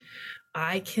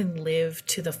I can live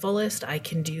to the fullest. I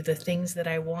can do the things that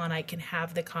I want. I can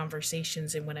have the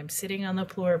conversations. And when I'm sitting on the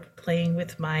floor playing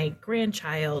with my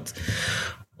grandchild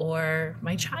or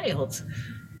my child,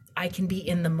 I can be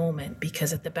in the moment,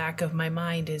 because at the back of my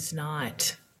mind is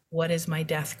not, what is my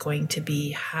death going to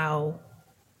be? How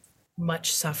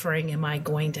much suffering am I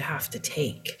going to have to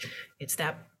take? It's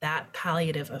that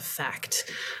palliative effect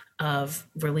of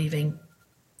relieving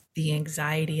the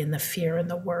anxiety and the fear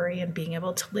and the worry and being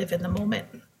able to live in the moment.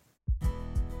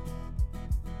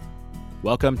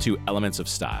 Welcome to Elements of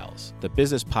Styles, the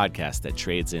business podcast that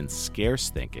trades in scarce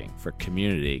thinking for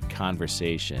community,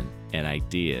 conversation, and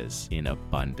ideas in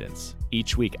abundance.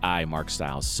 Each week, I, Mark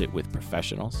Stiles, sit with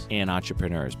professionals and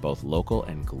entrepreneurs, both local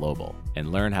and global,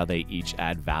 and learn how they each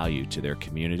add value to their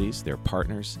communities, their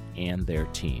partners, and their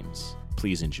teams.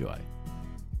 Please enjoy.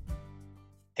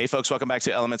 Hey folks, welcome back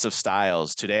to Elements of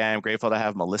Styles. Today I am grateful to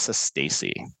have Melissa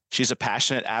Stacy. She's a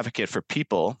passionate advocate for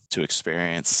people to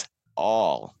experience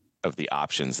all of the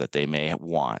options that they may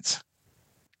want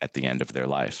at the end of their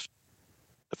life.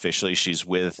 Officially, she's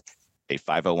with a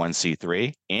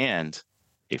 501c3 and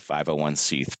a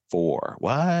 501c4.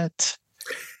 What?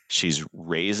 She's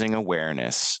raising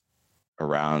awareness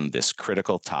around this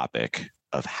critical topic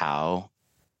of how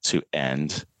to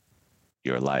end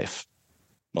your life.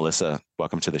 Melissa,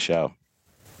 welcome to the show.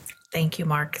 Thank you,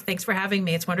 Mark. Thanks for having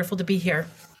me. It's wonderful to be here.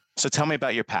 So tell me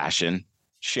about your passion.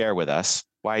 Share with us.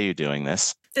 Why are you doing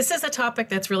this? This is a topic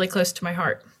that's really close to my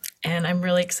heart, and I'm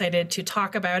really excited to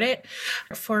talk about it.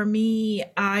 For me,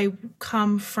 I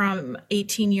come from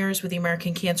 18 years with the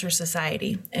American Cancer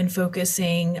Society and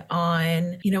focusing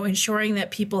on, ensuring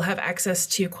that people have access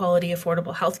to quality,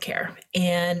 affordable healthcare.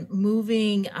 And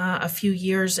moving a few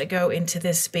years ago into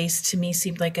this space to me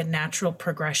seemed like a natural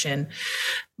progression.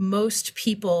 Most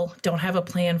people don't have a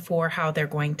plan for how they're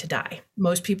going to die.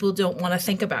 Most people don't want to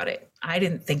think about it. I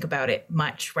didn't think about it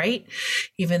much, right?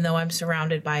 Even though I'm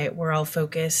surrounded by it, we're all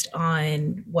focused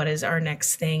on what is our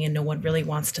next thing, and no one really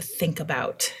wants to think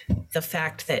about the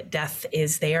fact that death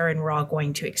is there and we're all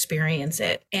going to experience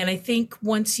it. And I think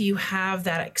once you have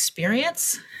that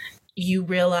experience, you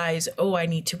realize, oh, I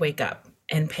need to wake up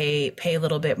and pay a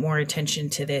little bit more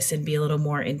attention to this and be a little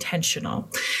more intentional.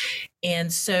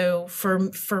 And so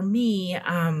for me,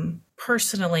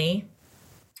 personally,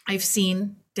 I've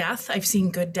seen death, I've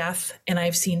seen good death, and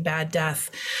I've seen bad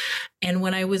death. And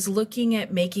when I was looking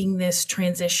at making this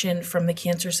transition from the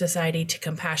Cancer Society to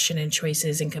Compassion and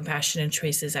Choices and Compassion and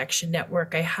Choices Action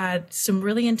Network, I had some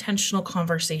really intentional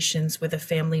conversations with a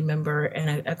family member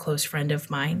and a close friend of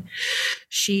mine.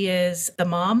 She is the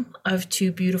mom of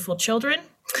two beautiful children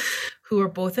who are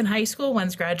both in high school.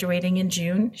 One's graduating in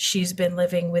June. She's been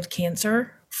living with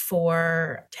cancer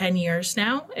for 10 years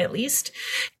now, at least.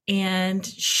 And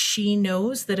she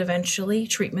knows that eventually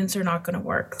treatments are not going to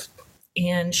work.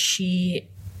 And she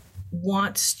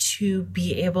wants to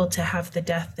be able to have the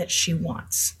death that she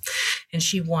wants. And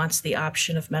she wants the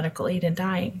option of medical aid in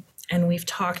dying. And we've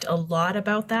talked a lot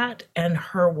about that and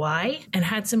her why, and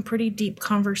had some pretty deep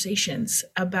conversations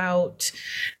about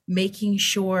making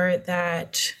sure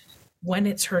that when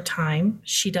it's her time,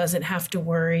 she doesn't have to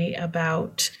worry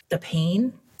about the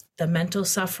pain, the mental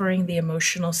suffering, the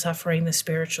emotional suffering, the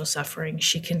spiritual suffering.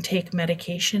 She can take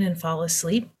medication and fall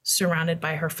asleep surrounded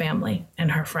by her family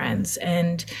and her friends.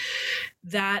 And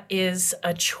that is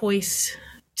a choice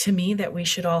to me that we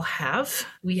should all have.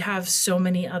 We have so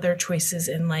many other choices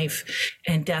in life,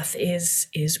 and death is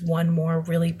one more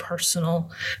really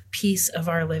personal piece of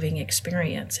our living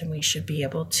experience. And we should be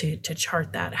able to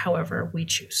chart that however we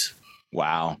choose.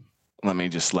 Wow. Let me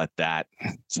just let that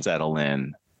settle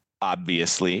in.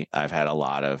 Obviously, I've had a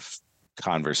lot of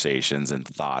conversations and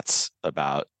thoughts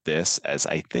about this, as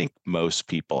I think most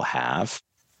people have.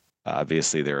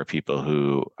 Obviously, there are people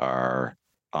who are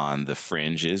on the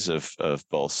fringes of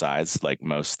both sides, like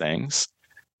most things.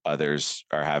 Others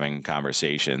are having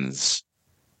conversations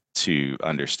to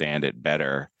understand it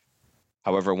better.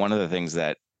 However, one of the things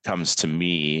that comes to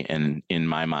me and in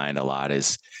my mind a lot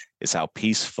is how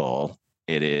peaceful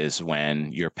it is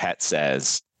when your pet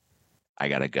says, I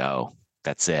gotta go,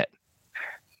 that's it.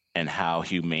 And how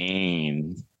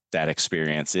humane that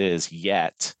experience is.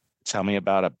 Yet, tell me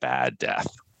about a bad death.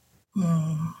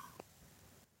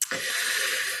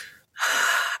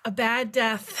 A bad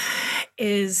death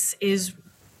is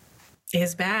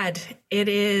bad. It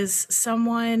is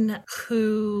someone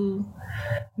who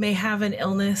may have an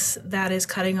illness that is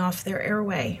cutting off their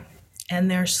airway, and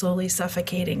they're slowly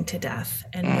suffocating to death,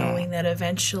 and knowing that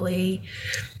eventually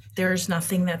there's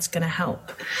nothing that's going to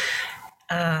help.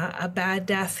 A bad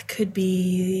death could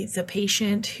be the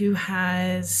patient who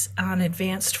has an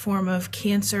advanced form of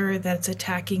cancer that's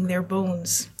attacking their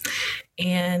bones.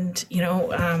 And,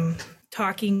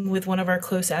 talking with one of our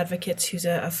close advocates who's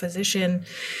a physician,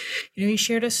 he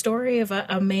shared a story of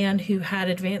a man who had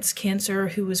advanced cancer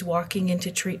who was walking into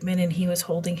treatment, and he was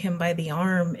holding him by the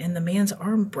arm, and the man's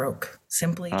arm broke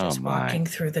simply just walking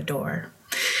through the door.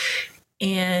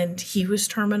 And he was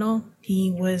terminal.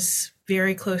 He was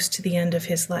very close to the end of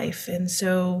his life. And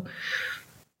so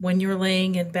when you're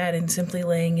laying in bed and simply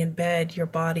laying in bed, your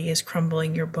body is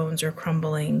crumbling, your bones are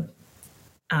crumbling.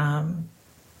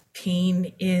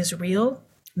 Pain is real.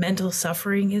 Mental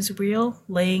suffering is real.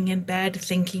 Laying in bed,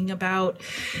 thinking about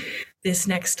this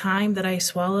next time that I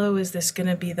swallow, is this going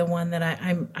to be the one that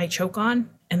I choke on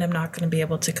and I'm not going to be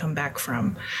able to come back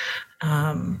from?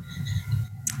 And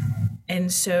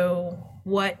so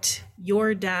what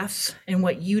your death and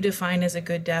what you define as a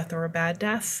good death or a bad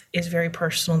death is very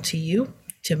personal to you,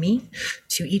 to me,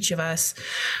 to each of us.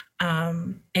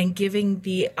 And giving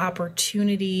the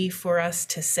opportunity for us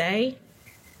to say,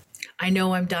 I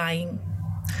know I'm dying.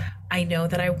 I know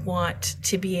that I want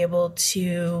to be able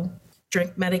to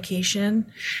drink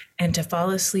medication and to fall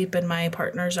asleep in my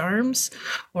partner's arms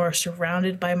or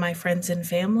surrounded by my friends and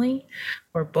family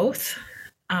or both.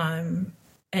 And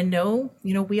no,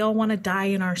 we all want to die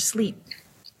in our sleep.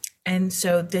 And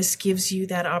so this gives you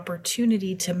that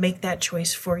opportunity to make that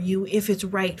choice for you if it's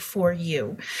right for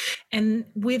you. And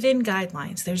within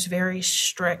guidelines, there's very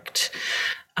strict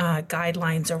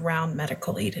guidelines around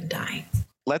medical aid in dying.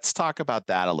 Let's talk about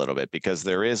that a little bit, because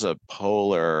there is a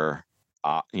polar,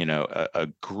 a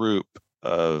group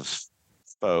of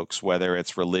folks, whether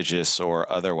it's religious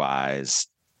or otherwise,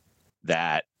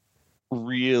 that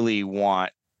really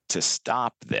want to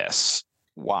stop this.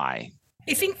 Why?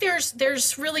 I think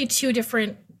there's really two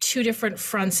different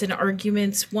fronts and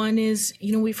arguments. One is,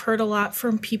 we've heard a lot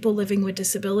from people living with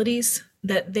disabilities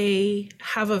that they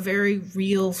have a very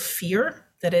real fear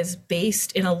that is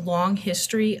based in a long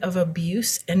history of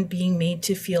abuse and being made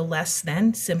to feel less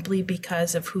than simply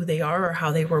because of who they are or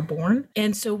how they were born.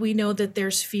 And so we know that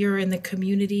there's fear in the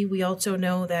community. We also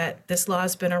know that this law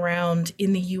has been around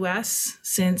in the US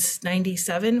since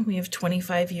 97. We have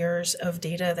 25 years of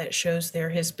data that shows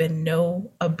there has been no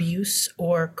abuse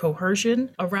or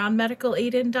coercion around medical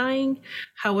aid in dying.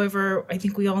 However, I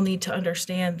think we all need to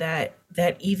understand that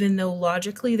even though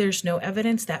logically there's no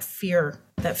evidence, that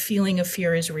feeling of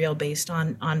fear is real based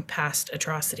on past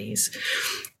atrocities.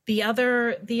 The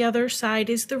other side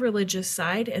is the religious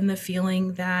side and the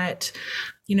feeling that,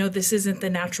 this isn't the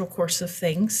natural course of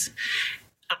things.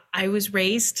 I was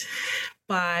raised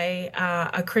by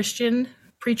a Christian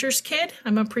preacher's kid.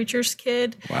 I'm a preacher's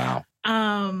kid. Wow.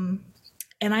 And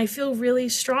I feel really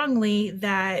strongly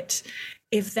that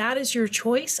if that is your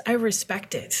choice, I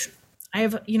respect it. I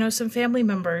have, some family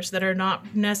members that are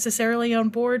not necessarily on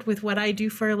board with what I do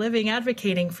for a living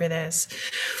advocating for this.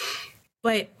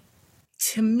 But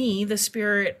to me, the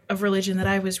spirit of religion that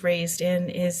I was raised in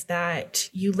is that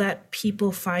you let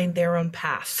people find their own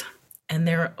path and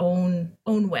their own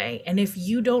way. And if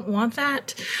you don't want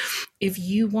that, if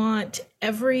you want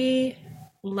every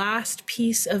last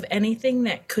piece of anything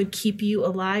that could keep you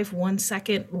alive 1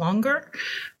 second longer,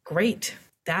 great.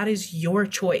 That is your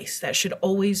choice. That should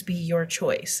always be your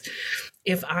choice.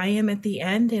 If I am at the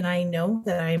end and I know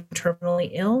that I'm terminally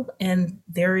ill and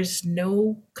there is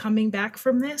no coming back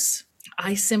from this,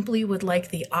 I simply would like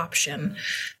the option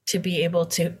to be able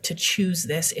to choose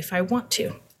this if I want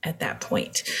to at that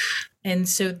point. And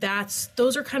so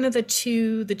those are kind of the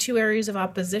two areas of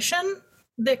opposition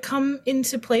that come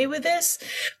into play with this.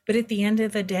 But at the end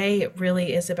of the day, it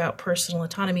really is about personal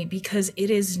autonomy, because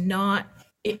it is not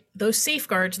those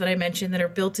safeguards that I mentioned that are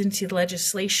built into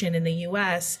legislation in the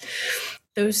US,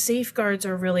 those safeguards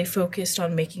are really focused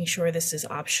on making sure this is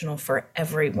optional for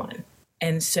everyone.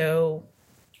 And so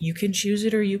you can choose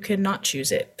it or you cannot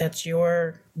choose it. That's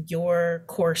your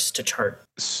course to chart.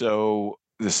 So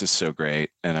this is so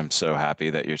great. And I'm so happy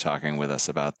that you're talking with us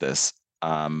about this.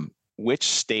 Which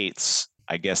states,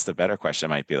 I guess the better question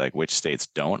might be like, which states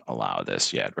don't allow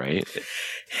this yet, right?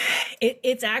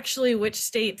 It's actually which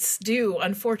states do,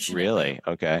 unfortunately. Really?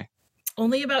 Okay.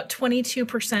 Only about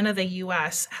 22% of the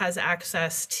U.S. has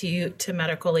access to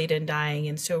medical aid in dying.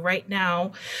 And so right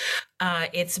now,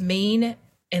 it's Maine,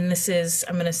 and this is,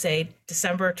 I'm going to say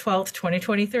December 12th,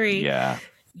 2023. Yeah.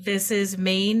 This is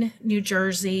Maine, New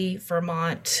Jersey,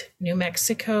 Vermont, New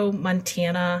Mexico,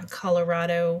 Montana,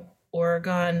 Colorado,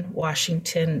 Oregon,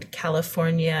 Washington,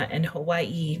 California, and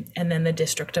Hawaii, and then the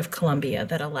District of Columbia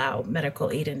that allow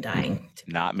medical aid in dying.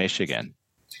 Not Michigan.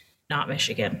 Not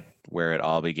Michigan. where it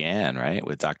all began, right?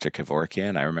 With Dr.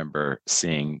 Kevorkian. I remember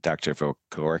seeing Dr.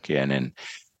 Kevorkian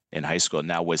in high school.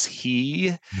 Now, was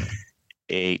he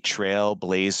a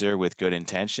trailblazer with good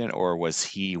intention, or was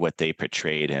he what they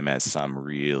portrayed him as, some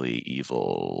really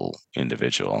evil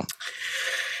individual?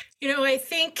 I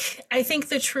think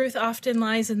the truth often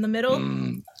lies in the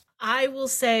middle. I will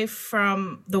say,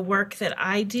 from the work that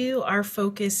I do, our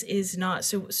focus is not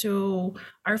so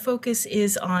our focus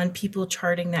is on people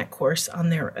charting that course on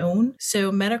their own.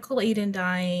 So medical aid in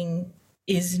dying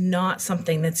is not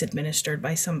something that's administered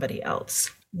by somebody else.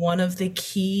 One of the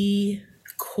key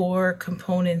core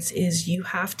components is you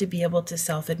have to be able to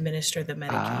self-administer the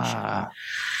medication.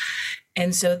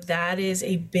 And so that is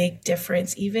a big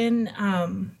difference. Even,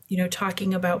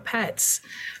 talking about pets,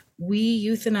 we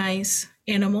euthanize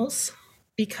animals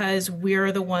because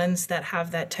we're the ones that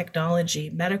have that technology.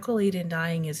 Medical aid in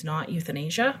dying is not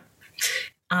euthanasia.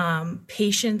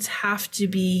 Patients have to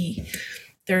be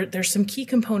there's some key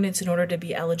components in order to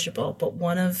be eligible, but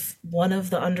one of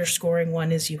the underscoring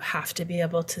one is you have to be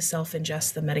able to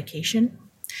self-ingest the medication.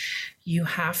 You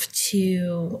have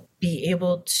to be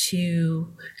able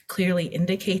to clearly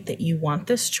indicate that you want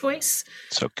this choice.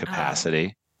 So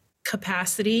capacity.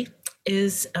 Capacity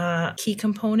is a key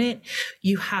component.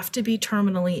 You have to be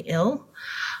terminally ill.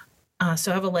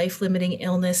 So have a life-limiting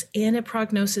illness and a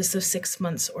prognosis of 6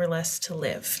 months or less to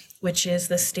live, which is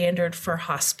the standard for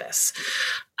hospice.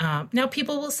 Now,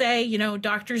 people will say,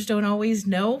 doctors don't always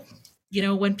know,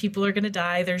 when people are going to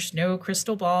die. There's no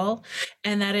crystal ball.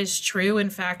 And that is true. In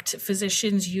fact,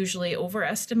 physicians usually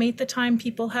overestimate the time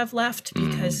people have left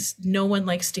because no one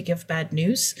likes to give bad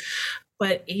news.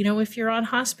 But, if you're on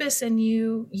hospice and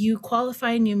you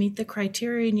qualify and you meet the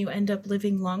criteria and you end up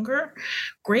living longer,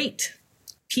 great.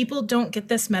 People don't get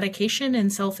this medication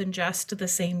and self-ingest the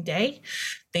same day.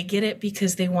 They get it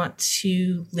because they want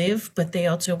to live, but they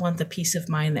also want the peace of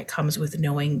mind that comes with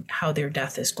knowing how their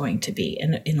death is going to be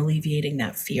and alleviating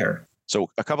that fear. So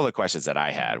a couple of questions that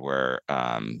I had were,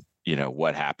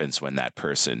 what happens when that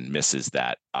person misses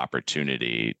that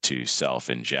opportunity to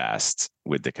self-ingest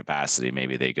with the capacity?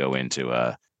 Maybe they go into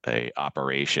a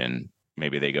operation.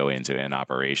 Maybe they go into an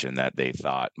operation that they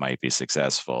thought might be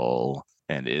successful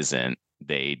and isn't.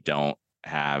 They don't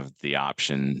have the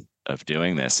option of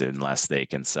doing this unless they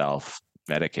can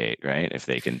self-medicate, right? If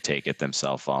they can take it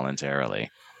themselves voluntarily.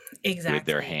 Exactly. With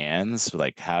their hands,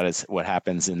 like what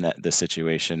happens in the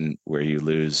situation where you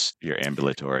lose your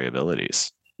ambulatory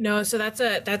abilities? No, so that's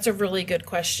a really good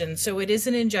question. So it is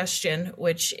an ingestion,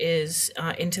 which is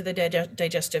into the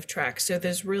digestive tract. So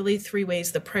there's really three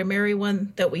ways. The primary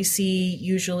one that we see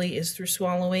usually is through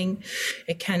swallowing.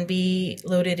 It can be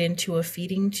loaded into a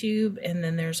feeding tube, and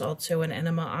then there's also an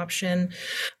enema option.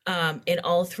 In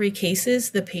all three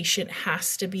cases, the patient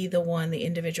has to be the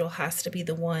individual has to be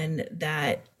the one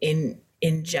that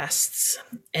ingests.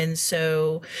 And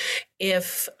so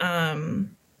if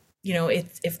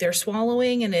if they're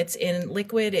swallowing and it's in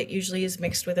liquid, it usually is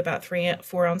mixed with about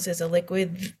 4 ounces of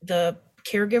liquid. The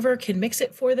caregiver can mix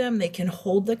it for them. They can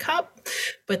hold the cup,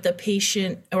 but the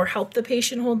patient, or help the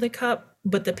patient hold the cup,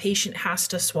 but the patient has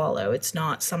to swallow. It's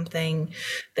not something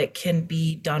that can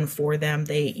be done for them.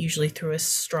 They usually through a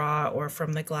straw or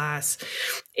from the glass.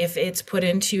 If it's put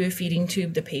into a feeding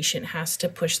tube, the patient has to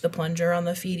push the plunger on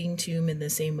the feeding tube, and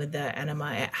the same with the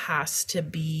enema. It has to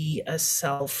be a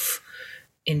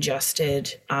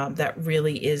ingested, that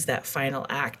really is that final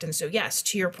act. And so, yes,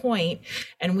 to your point,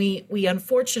 and we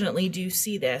unfortunately do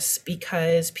see this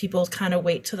because people kind of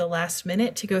wait to the last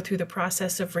minute to go through the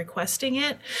process of requesting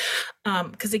it.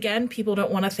 Because again, people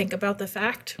don't want to think about the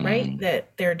fact, right,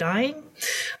 that they're dying.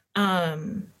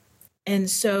 And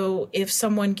so if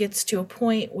someone gets to a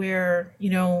point where,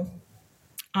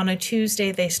 on a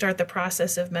Tuesday, they start the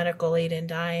process of medical aid in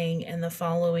dying, and the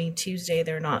following Tuesday,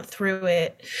 they're not through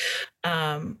it,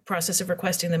 process of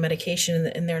requesting the medication,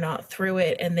 and they're not through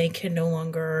it, and they can no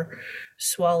longer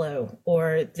swallow,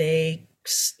 or they,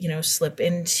 slip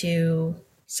into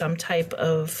some type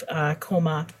of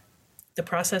coma. The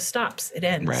process stops. It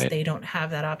ends. Right. They don't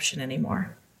have that option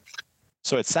anymore.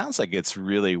 So it sounds like it's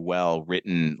really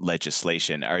well-written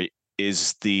legislation.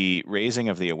 Is the raising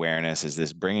of the awareness, is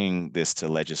this bringing this to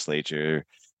legislature?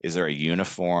 Is there a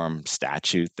uniform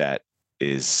statute that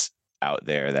is out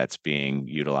there that's being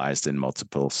utilized in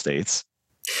multiple states?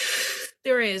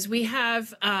 There is. We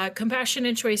have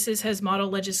Compassionate Choices has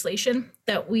model legislation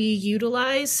that we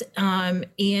utilize.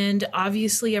 And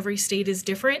obviously every state is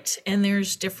different and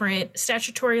there's different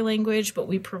statutory language, but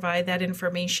we provide that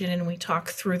information and we talk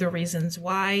through the reasons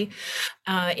why.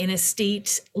 In a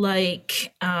state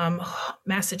like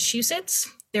Massachusetts,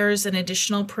 There's an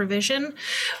additional provision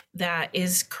that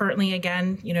is currently,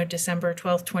 again, December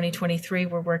 12th, 2023,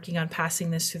 we're working on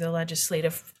passing this through the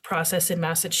legislative process in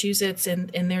Massachusetts. And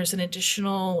there's an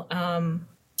additional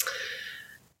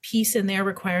piece in there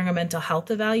requiring a mental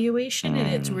health evaluation.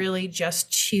 And it's really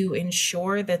just to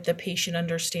ensure that the patient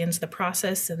understands the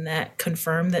process and that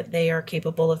confirm that they are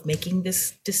capable of making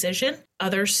this decision.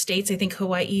 Other states, I think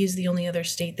Hawaii is the only other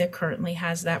state that currently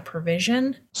has that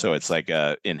provision. So it's like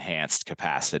a enhanced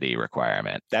capacity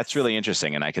requirement. That's really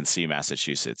interesting. And I can see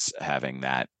Massachusetts having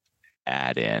that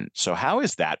add in. So how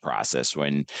is that process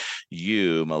when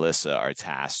you, Melissa, are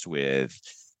tasked with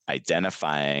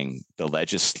identifying the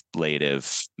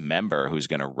legislative member who's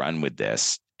going to run with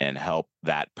this and help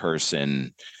that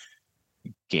person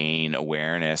gain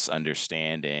awareness,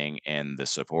 understanding, and the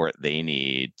support they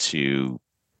need to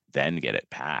then get it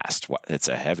passed? It's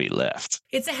a heavy lift.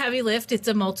 It's a heavy lift. It's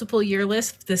a multiple year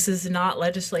lift. This is not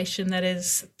legislation that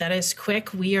is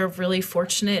quick. We are really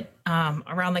fortunate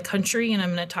around the country, and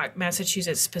I'm going to talk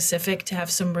Massachusetts specific, to have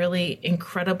some really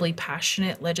incredibly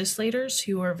passionate legislators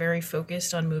who are very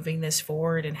focused on moving this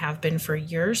forward and have been for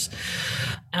years.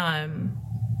 And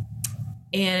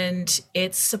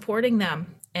it's supporting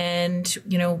them and,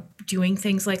 doing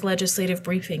things like legislative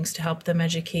briefings to help them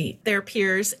educate their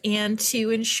peers and to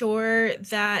ensure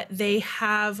that they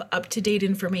have up-to-date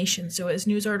information. So as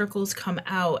news articles come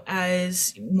out,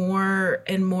 as more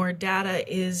and more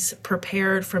data is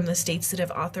prepared from the states that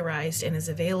have authorized and is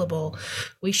available,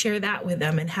 we share that with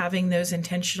them, and having those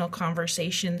intentional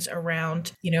conversations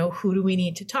around, who do we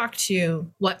need to talk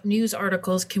to? What news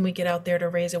articles can we get out there to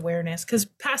raise awareness? Because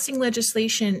passing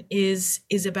legislation is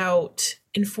about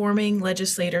informing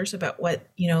legislators about what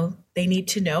they need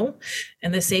to know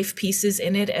and the safe pieces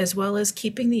in it, as well as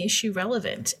keeping the issue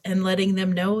relevant and letting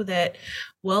them know that,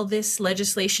 well, this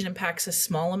legislation impacts a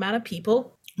small amount of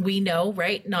people. We know,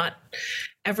 right? Not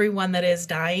everyone that is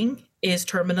dying is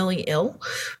terminally ill,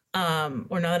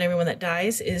 or not everyone that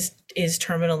dies is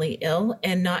terminally ill,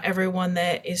 and not everyone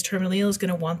that is terminally ill is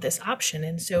going to want this option.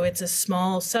 And so it's a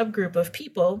small subgroup of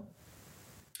people,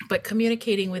 but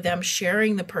communicating with them,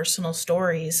 sharing the personal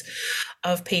stories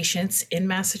of patients in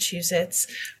Massachusetts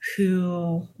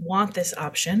who want this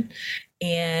option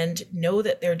and know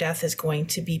that their death is going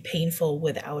to be painful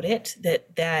without it,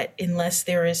 that unless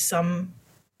there is some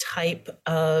type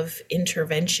of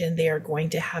intervention, they are going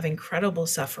to have incredible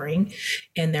suffering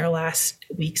in their last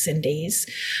weeks and days,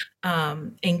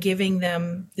 and giving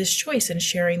them this choice and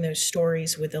sharing those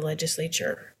stories with the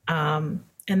legislature, and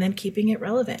then keeping it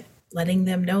relevant. Letting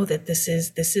them know that this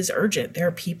is urgent. There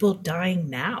are people dying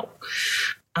now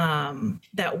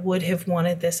that would have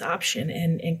wanted this option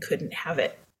and couldn't have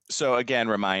it. So again,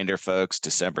 reminder, folks,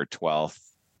 December 12th,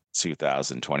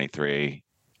 2023,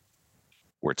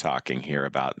 we're talking here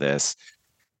about this.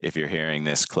 If you're hearing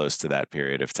this close to that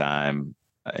period of time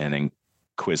and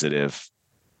inquisitive,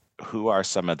 who are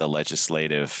some of the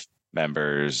legislative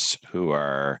members who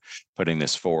are putting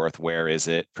this forth? Where is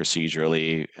it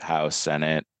procedurally? House,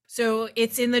 Senate? So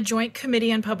it's in the Joint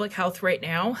Committee on Public Health right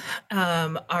now.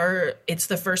 It's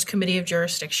the first committee of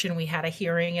jurisdiction. We had a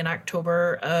hearing in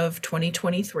October of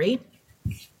 2023,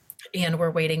 and we're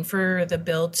waiting for the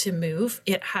bill to move.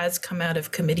 It has come out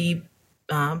of committee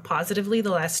positively the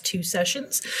last two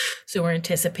sessions. So we're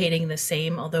anticipating the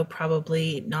same, although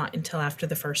probably not until after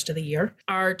the first of the year.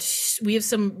 We have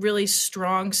some really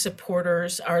strong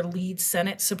supporters. Our lead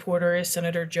Senate supporter is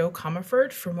Senator Jo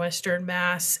Comerford from Western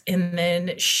Mass. And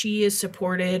then she is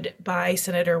supported by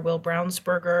Senator Will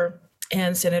Brownsberger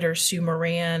and Senator Sue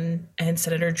Moran and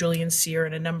Senator Julian Sear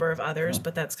and a number of others,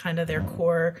 but that's kind of their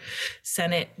core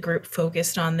Senate group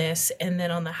focused on this. And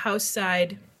then on the House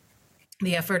side,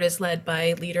 the effort is led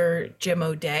by Leader Jim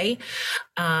O'Day,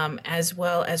 as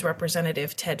well as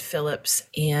Representative Ted Phillips.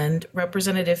 And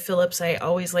Representative Phillips, I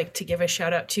always like to give a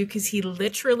shout out to, because he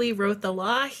literally wrote the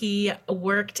law. He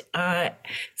worked as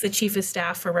the chief of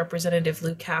staff for Representative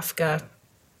Lou Kafka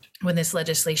when this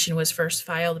legislation was first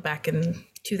filed back in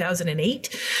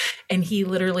 2008. And he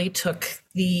literally took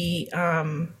the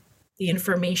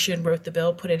information, wrote the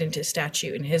bill, put it into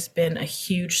statute, and has been a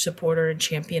huge supporter and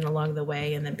champion along the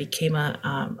way, and then became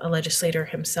a legislator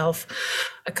himself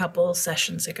a couple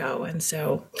sessions ago. And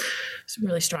so some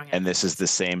really strong. And this is the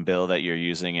same bill that you're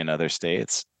using in other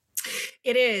states?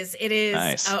 It is.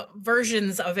 Nice.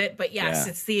 Versions of it, but yes,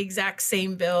 It's the exact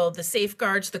same bill. The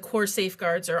safeguards, the core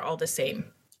safeguards are all the same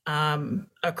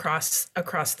across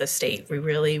the state. We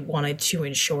really wanted to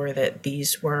ensure that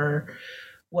these were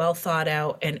well thought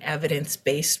out and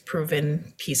evidence-based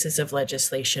proven pieces of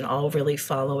legislation, all really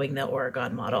following the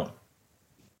Oregon model.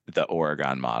 The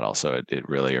Oregon model. So it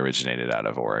really originated out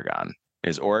of Oregon.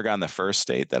 Is Oregon the first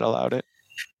state that allowed it?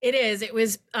 It is. It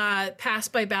was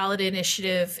passed by ballot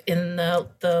initiative in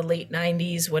the late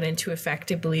 90s, went into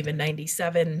effect, I believe, in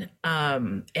 97.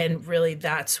 And really,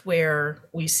 that's where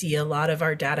we see a lot of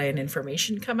our data and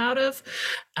information come out of.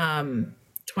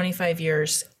 25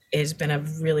 years has been a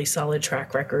really solid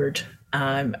track record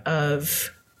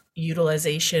of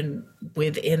utilization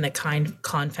within the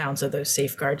confounds of those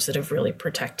safeguards that have really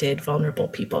protected vulnerable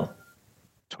people.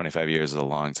 25 years is a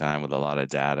long time with a lot of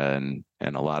data and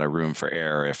a lot of room for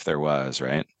error if there was,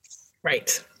 right?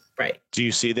 Right. Do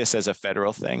you see this as a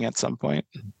federal thing at some point?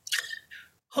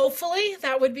 Hopefully,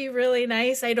 that would be really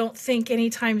nice. I don't think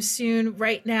anytime soon.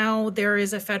 Right now, there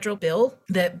is a federal bill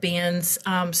that bans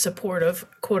support of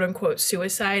quote unquote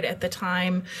suicide. At the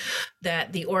time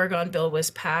that the Oregon bill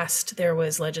was passed, there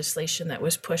was legislation that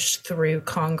was pushed through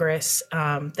Congress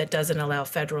that doesn't allow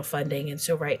federal funding. And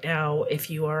so right now, if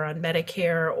you are on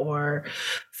Medicare or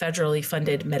federally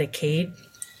funded Medicaid,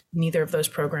 neither of those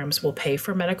programs will pay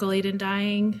for medical aid in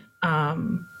dying.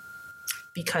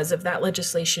 Because of that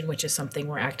legislation, which is something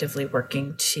we're actively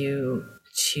working to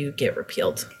get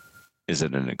repealed. Is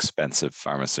it an expensive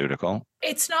pharmaceutical?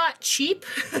 It's not cheap,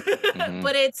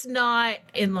 but it's not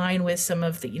in line with some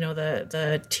of the,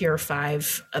 the tier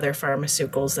 5 other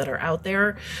pharmaceuticals that are out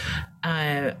there.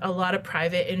 A lot of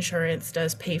private insurance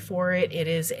does pay for it. It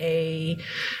is a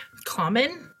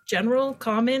common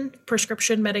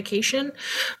prescription medication.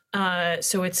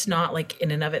 So it's not like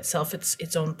in and of itself, it's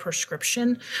its own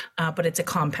prescription, but it's a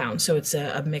compound. So it's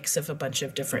a mix of a bunch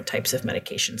of different types of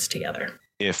medications together.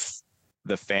 If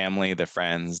the family, the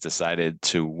friends decided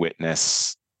to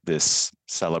witness this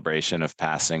celebration of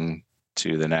passing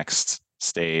to the next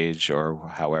stage, or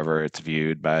however it's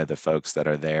viewed by the folks that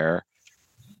are there,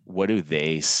 what do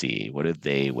they see? What do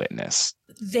they witness?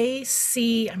 They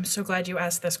see, I'm so glad you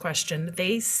asked this question.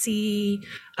 They see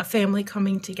a family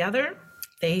coming together.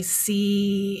 They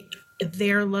see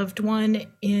their loved one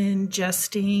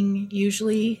ingesting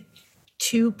usually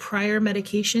 2 prior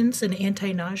medications, an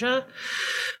anti-nausea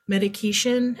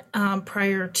medication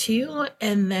prior to,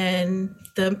 and then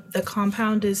the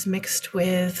compound is mixed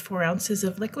with 4 ounces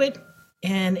of liquid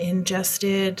and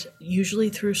ingested usually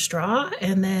through straw,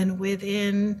 and then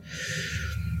within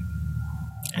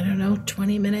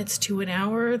 20 minutes to an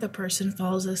hour, the person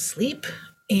falls asleep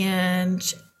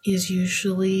and is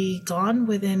usually gone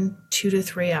within 2 to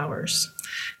 3 hours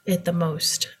at the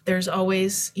most. There's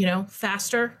always,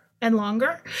 faster and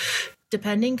longer,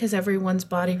 depending, because everyone's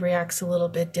body reacts a little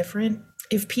bit different.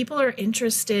 If people are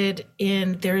interested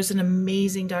there's an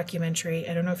amazing documentary.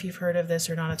 I don't know if you've heard of this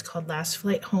or not. It's called Last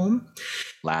Flight Home.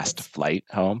 Last Flight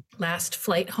Home? Last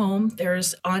Flight Home.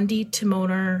 There's Andi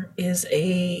Timoner is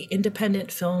a independent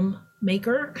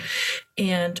filmmaker,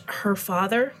 and her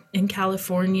father in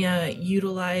California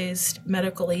utilized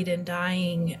medical aid in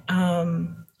dying,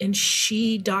 and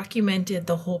she documented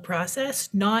the whole process,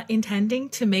 not intending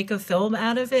to make a film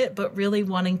out of it, but really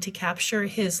wanting to capture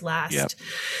his last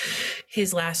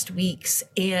weeks.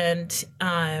 And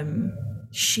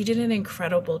she did an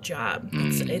incredible job.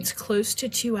 It's close to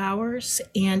 2 hours,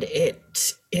 and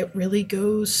it really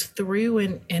goes through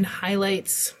and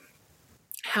highlights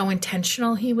how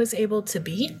intentional he was able to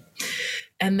be.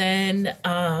 And then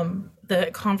the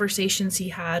conversations he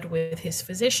had with his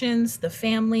physicians, the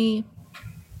family,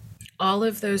 all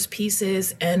of those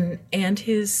pieces, and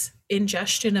his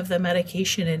ingestion of the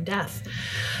medication in death,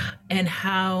 and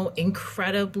how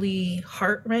incredibly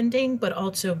heartrending but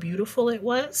also beautiful it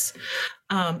was.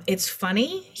 It's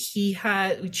funny, he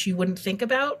had, which you wouldn't think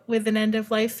about with an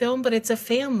end-of-life film, but it's a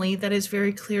family that is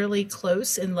very clearly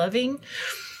close and loving,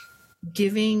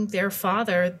 giving their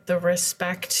father the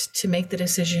respect to make the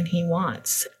decision he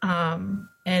wants,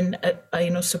 and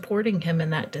supporting him in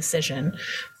that decision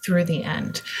through the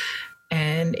end.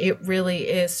 And it really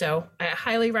is. So I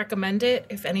highly recommend it.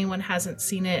 If anyone hasn't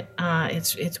seen it,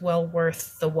 it's well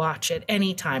worth the watch at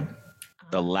any time.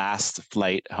 The Last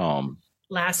Flight Home.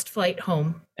 Last Flight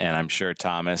Home. And I'm sure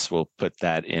Thomas will put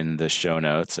that in the show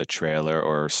notes, a trailer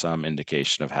or some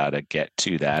indication of how to get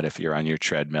to that. If you're on your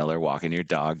treadmill or walking your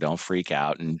dog, don't freak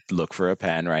out and look for a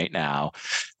pen right now.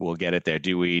 We'll get it there.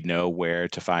 Do we know where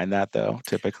to find that, though,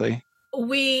 typically?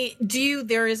 We do.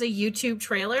 There is a YouTube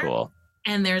trailer. Cool.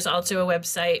 And there's also a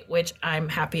website, which I'm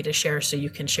happy to share, so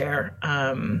you can share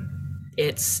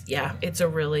it's a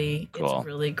Cool.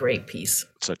 really great piece.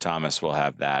 So Thomas will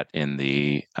have that in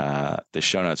the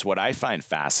show notes. What I find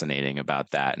fascinating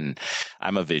about that, and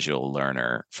I'm a visual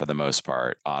learner for the most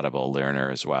part, audible learner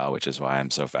as well, which is why I'm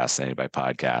so fascinated by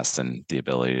podcasts and the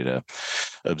ability to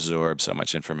absorb so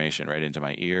much information right into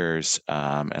my ears.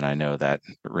 And I know that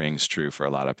rings true for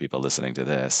a lot of people listening to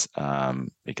this,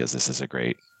 because this is a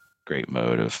great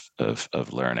mode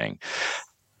of learning.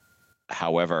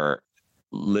 However,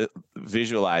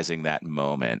 visualizing that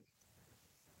moment,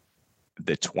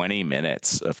 the 20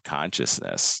 minutes of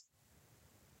consciousness,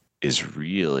 is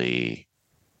really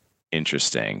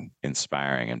interesting,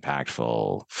 inspiring,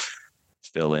 impactful.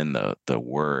 Fill in the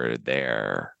word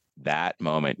there. That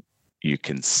moment you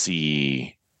can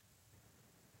see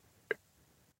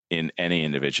in any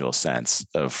individual sense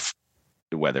of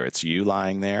whether it's you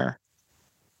lying there,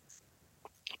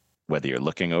 whether you're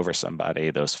looking over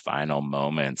somebody, those final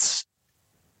moments,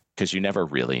 because you never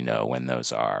really know when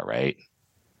those are, right?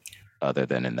 Other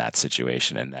than in that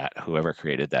situation, and that whoever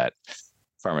created that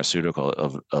pharmaceutical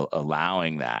of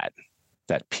allowing that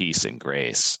peace and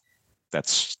grace,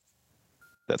 that's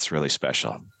really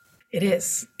special. It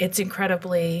is. It's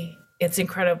incredibly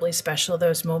special,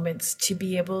 those moments, to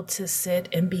be able to sit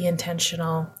and be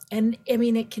intentional. And I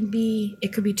mean, it could be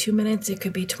 2 minutes, it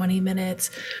could be 20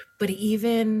 minutes, but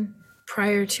even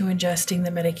prior to ingesting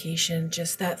the medication,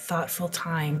 just that thoughtful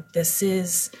time. This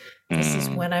is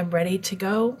when I'm ready to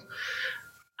go.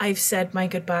 I've said my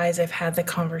goodbyes. I've had the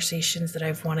conversations that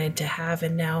I've wanted to have,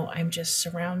 and now I'm just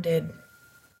surrounded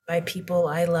by people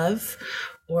I love,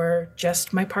 or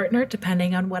just my partner,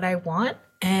 depending on what I want.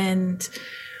 And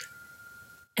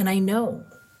I know,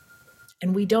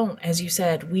 and we don't, as you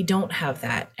said, we don't have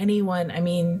that. Anyone, I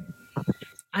mean,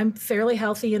 I'm fairly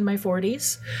healthy in my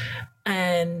 40s,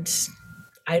 and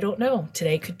I don't know.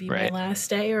 Today could be my last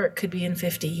day, or it could be in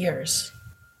 50 years.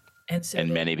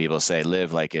 And many people say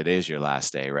live like it is your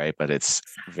last day, right? But it's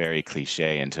very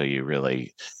cliche until you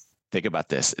really think about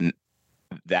this. And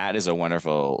that is a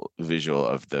wonderful visual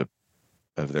of the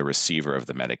receiver of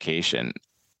the medication.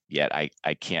 Yet I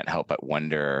can't help but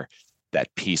wonder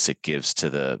that peace it gives to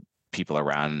the people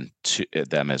around to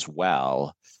them as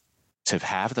well, to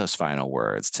have those final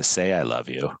words, to say I love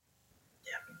you.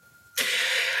 Yeah.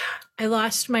 I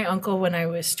lost my uncle when I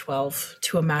was 12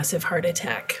 to a massive heart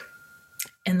attack.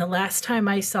 And the last time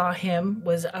I saw him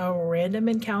was a random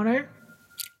encounter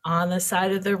on the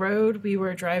side of the road. We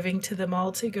were driving to the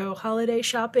mall to go holiday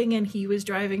shopping, and he was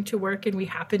driving to work, and we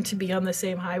happened to be on the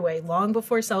same highway long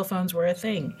before cell phones were a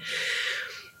thing.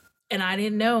 And I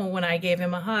didn't know when I gave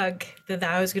him a hug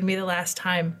that was going to be the last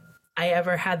time I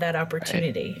ever had that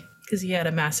opportunity, because he had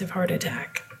a massive heart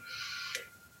attack.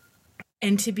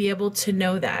 And to be able to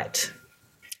know that,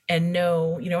 and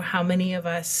know, how many of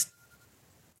us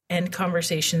end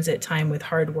conversations at time with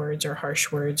hard words or harsh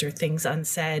words or things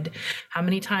unsaid. How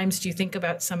many times do you think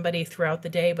about somebody throughout the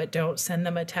day but don't send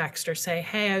them a text or say,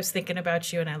 hey, I was thinking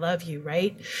about you and I love you,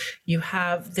 right?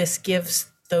 This gives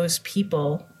those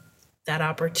people that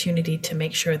opportunity to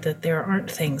make sure that there aren't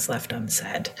things left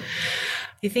unsaid.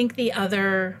 I think the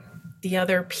other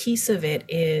piece of it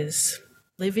is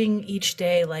living each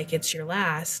day like it's your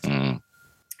last.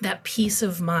 That peace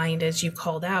of mind, as you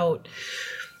called out.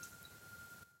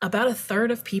 About a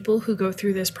third of people who go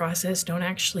through this process don't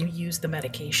actually use the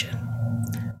medication,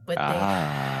 but they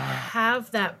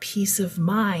have that peace of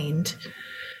mind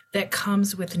that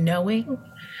comes with knowing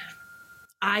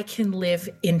I can live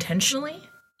intentionally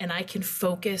and I can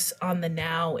focus on the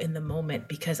now in the moment,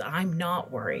 because I'm not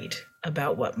worried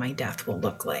about what my death will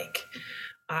look like.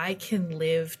 I can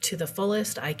live to the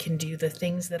fullest. I can do the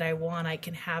things that I want. I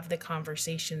can have the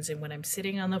conversations. And when I'm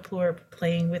sitting on the floor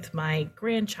playing with my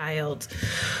grandchild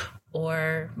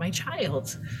or my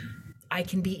child, I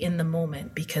can be in the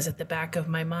moment, because at the back of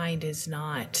my mind is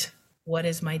not, what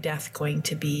is my death going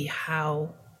to be?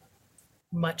 How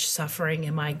much suffering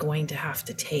am I going to have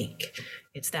to take?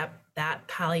 It's that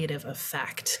palliative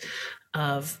effect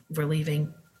of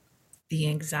relieving the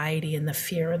anxiety and the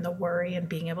fear and the worry, and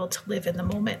being able to live in the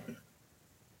moment.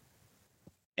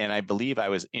 And I believe I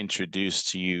was introduced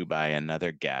to you by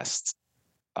another guest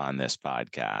on this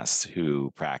podcast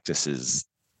who practices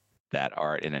that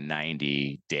art in a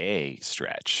 90-day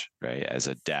stretch, right? As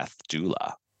a death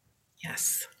doula.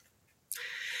 Yes.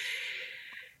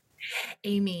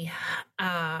 Amy,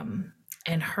 and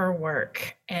her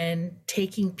work, and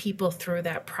taking people through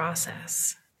that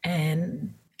process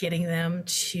and getting them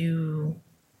to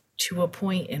a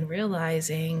point and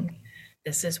realizing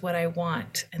this is what I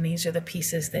want, and these are the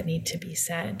pieces that need to be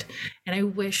said. And I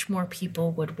wish more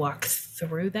people would walk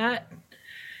through that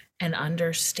and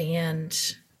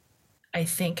understand I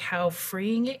think how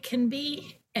freeing it can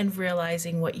be, and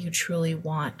realizing what you truly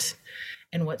want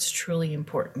and what's truly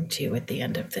important to you at the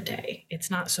end of the day. It's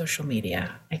not social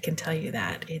media. I can tell you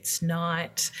that. It's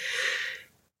not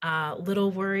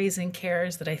little worries and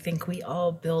cares that I think we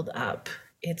all build up.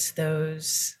 It's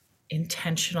those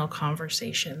intentional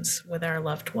conversations with our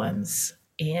loved ones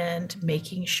and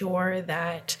making sure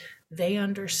that they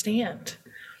understand.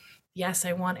 Yes,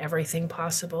 I want everything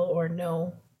possible, or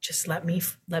no, just let me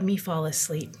fall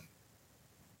asleep.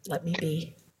 Let me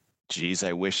be. Geez,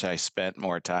 I wish I spent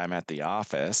more time at the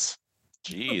office.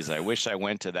 Geez, I wish I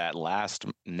went to that last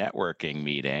networking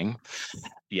meeting.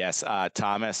 Yes,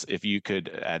 Thomas, if you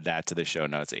could add that to the show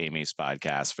notes, Amy's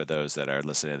podcast, for those that are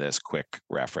listening to this, quick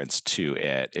reference to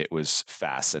it. It was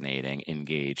fascinating,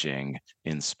 engaging,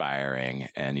 inspiring,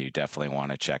 and you definitely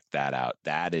want to check that out.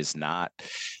 That is not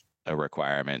a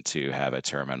requirement to have a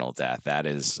terminal death. That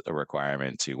is a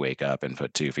requirement to wake up and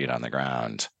put 2 feet on the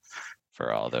ground,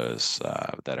 for all those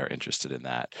that are interested in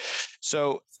that.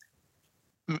 So,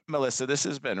 Melissa, this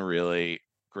has been really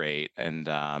great and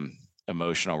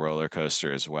emotional roller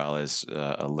coaster, as well as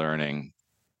a learning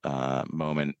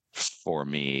moment for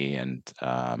me. And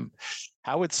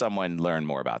how would someone learn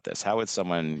more about this? How would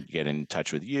someone get in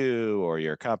touch with you or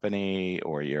your company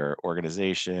or your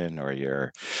organization or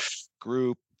your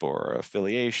group or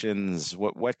affiliations?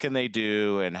 What can they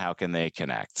do, and how can they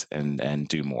connect and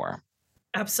do more?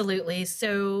 Absolutely.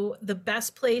 So the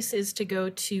best place is to go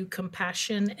to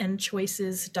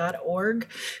compassionandchoices.org.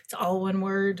 It's all one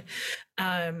word.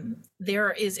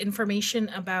 There is information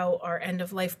about our end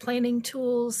of life planning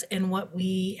tools and what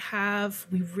we have.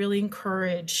 We really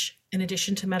encourage, in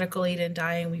addition to medical aid and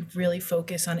dying, we really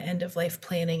focus on end of life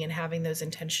planning and having those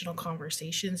intentional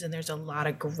conversations. And there's a lot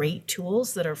of great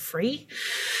tools that are free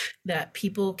that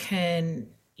people can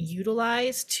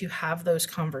utilize to have those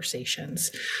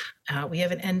conversations. We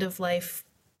have an end of life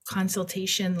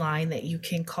consultation line that you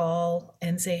can call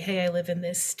and say, hey, I live in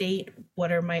this state.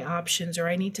 What are my options? Or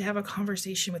I need to have a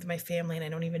conversation with my family and I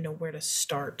don't even know where to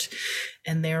start.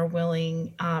 And they're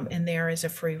willing, and there is a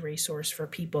free resource for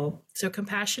people. So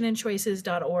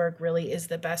compassionandchoices.org really is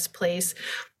the best place.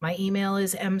 My email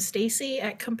is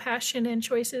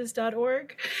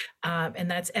mstacy@compassionandchoices.org.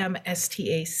 And that's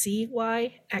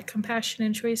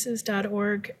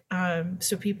mstacy@compassionandchoices.org.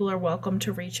 So people are welcome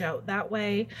to reach out that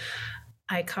way.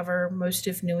 I cover most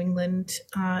of New England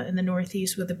in the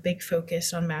Northeast with a big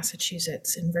focus on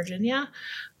Massachusetts and Virginia.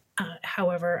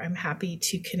 However, I'm happy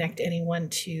to connect anyone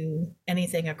to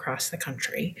anything across the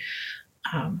country.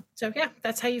 So yeah,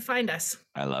 that's how you find us.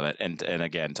 I love it. And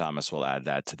again, Thomas will add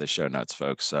that to the show notes,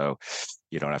 folks. So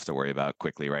you don't have to worry about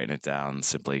quickly writing it down.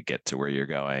 Simply get to where you're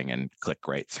going and click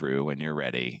right through when you're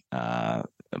ready.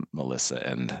 Melissa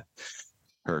and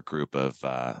her group of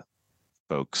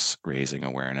folks raising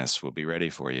awareness will be ready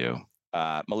for you.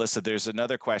 Melissa, there's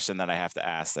another question that I have to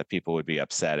ask that people would be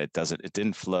upset. It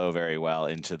didn't flow very well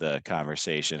into the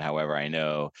conversation. However, I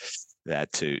know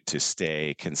that to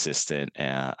stay consistent,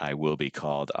 I will be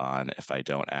called on if I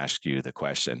don't ask you the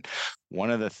question. One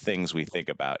of the things we think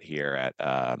about here at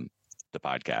the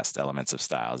podcast, Elements of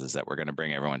Styles, is that we're going to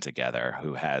bring everyone together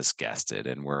who has guested,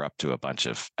 and we're up to a bunch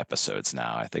of episodes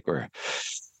now. I think we're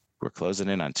closing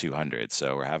in on 200,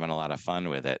 so we're having a lot of fun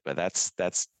with it. But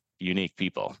that's unique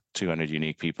people, 200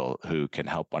 unique people who can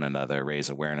help one another,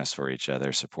 raise awareness for each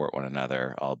other, support one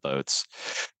another. All boats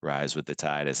rise with the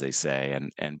tide, as they say.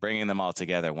 And bringing them all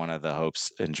together, one of the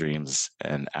hopes and dreams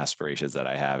and aspirations that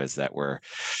I have is that we're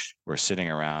sitting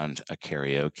around a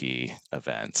karaoke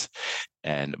event.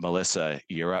 And Melissa,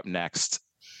 you're up next.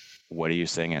 What are you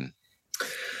singing?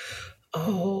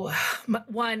 Oh,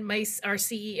 our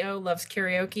CEO loves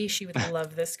karaoke. She would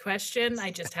love this question.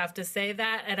 I just have to say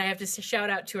that. And I have to shout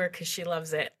out to her because she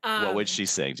loves it. What would she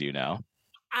sing? Do you know?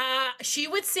 She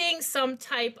would sing some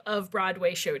type of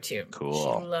Broadway show tune.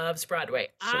 Cool. She loves Broadway.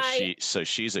 So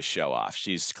she's a show off.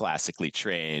 She's classically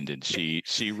trained, and she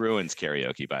ruins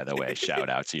karaoke, by the way. Shout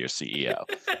out to your CEO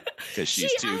because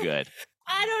she's too good.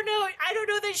 I don't know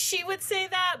that she would say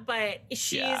that, but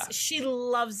she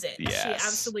loves it. Yes. She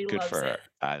absolutely loves her. it.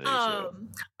 I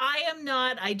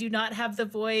do not have the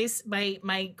voice.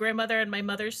 My grandmother and my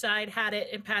mother's side had it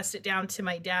and passed it down to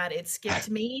my dad. It skipped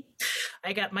me.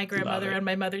 I got my grandmother and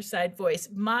my mother's side voice.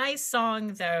 My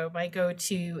song, though, my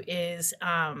go-to is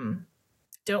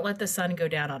Don't Let the Sun Go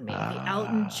Down on Me, the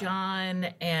Elton John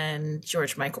and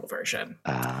George Michael version.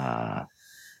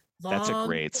 That's a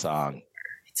great song.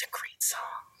 It's a great song.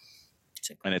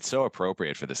 And it's so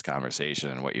appropriate for this conversation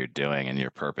and what you're doing and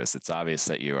your purpose. It's obvious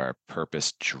that you are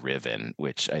purpose driven,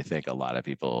 which I think a lot of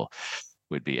people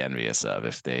would be envious of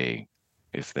if they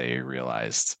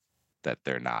realized that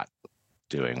they're not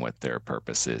doing what their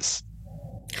purpose is.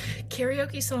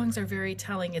 Karaoke songs are very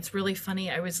telling. It's really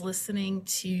funny. I was listening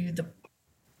to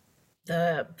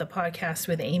the podcast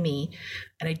with Amy,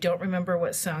 and I don't remember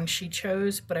what song she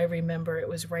chose, but I remember it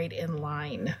was right in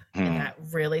line, and that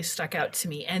really stuck out to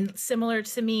me. And similar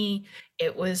to me,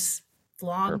 it was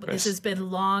long. Purpose. This has been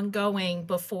long going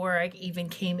before I even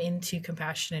came into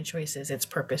Compassion and Choices. It's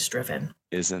purpose driven.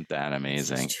 Isn't that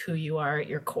amazing? It's who you are at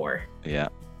your core. Yeah.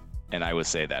 And I would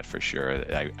say that for sure.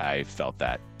 I felt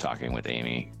that talking with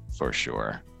Amy for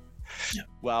sure. Yeah.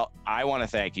 Well, I want to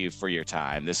thank you for your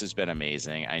time. This has been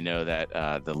amazing. I know that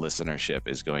the listenership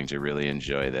is going to really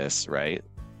enjoy this, right?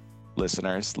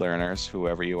 Listeners, learners,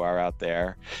 whoever you are out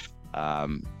there.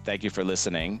 Thank you for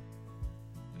listening.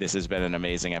 This has been an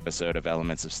amazing episode of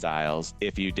Elements of Styles.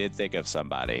 If you did think of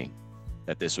somebody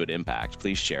that this would impact,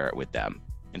 please share it with them.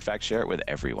 In fact, share it with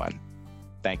everyone.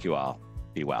 Thank you all.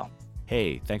 Be well.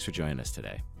 Hey, thanks for joining us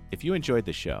today. If you enjoyed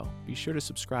the show, be sure to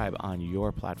subscribe on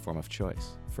your platform of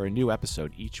choice for a new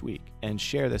episode each week and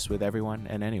share this with everyone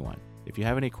and anyone. If you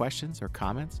have any questions or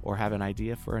comments or have an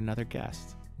idea for another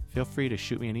guest, feel free to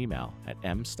shoot me an email at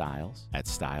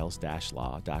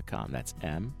mstiles@styles-law.com. That's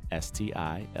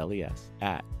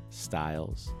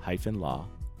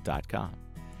MSTILES@styles-law.com.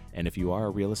 And if you are a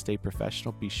real estate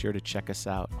professional, be sure to check us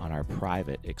out on our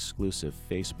private, exclusive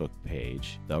Facebook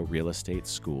page, The Real Estate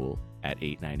School at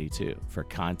 892, for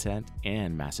content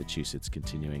and Massachusetts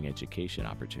continuing education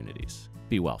opportunities.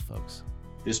 Be well, folks.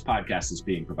 This podcast is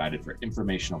being provided for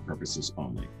informational purposes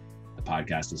only. The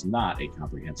podcast is not a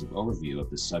comprehensive overview of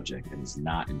the subject and is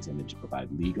not intended to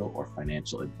provide legal or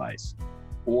financial advice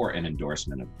or an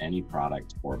endorsement of any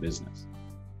product or business.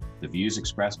 The views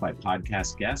expressed by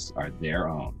podcast guests are their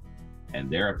own, and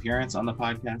their appearance on the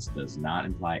podcast does not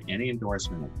imply any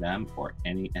endorsement of them or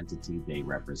any entity they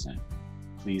represent.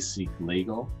 Please seek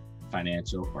legal,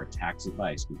 financial, or tax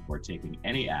advice before taking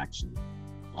any action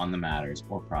on the matters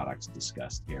or products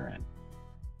discussed herein.